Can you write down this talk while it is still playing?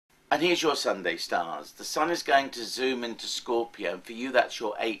And here's your Sunday stars. The sun is going to zoom into Scorpio, and for you that's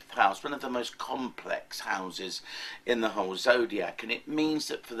your 8th house, one of the most complex houses in the whole zodiac. And it means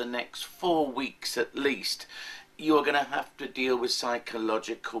that for the next 4 weeks at least, you're going to have to deal with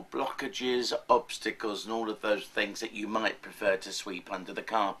psychological blockages, obstacles, and all of those things that you might prefer to sweep under the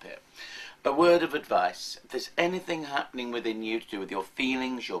carpet. A word of advice: if there's anything happening within you to do with your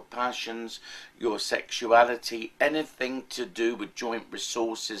feelings, your passions, your sexuality, anything to do with joint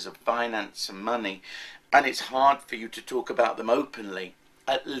resources of finance and money, and it's hard for you to talk about them openly,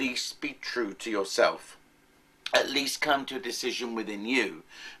 at least be true to yourself. At least come to a decision within you,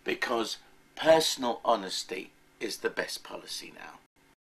 because personal honesty is the best policy now.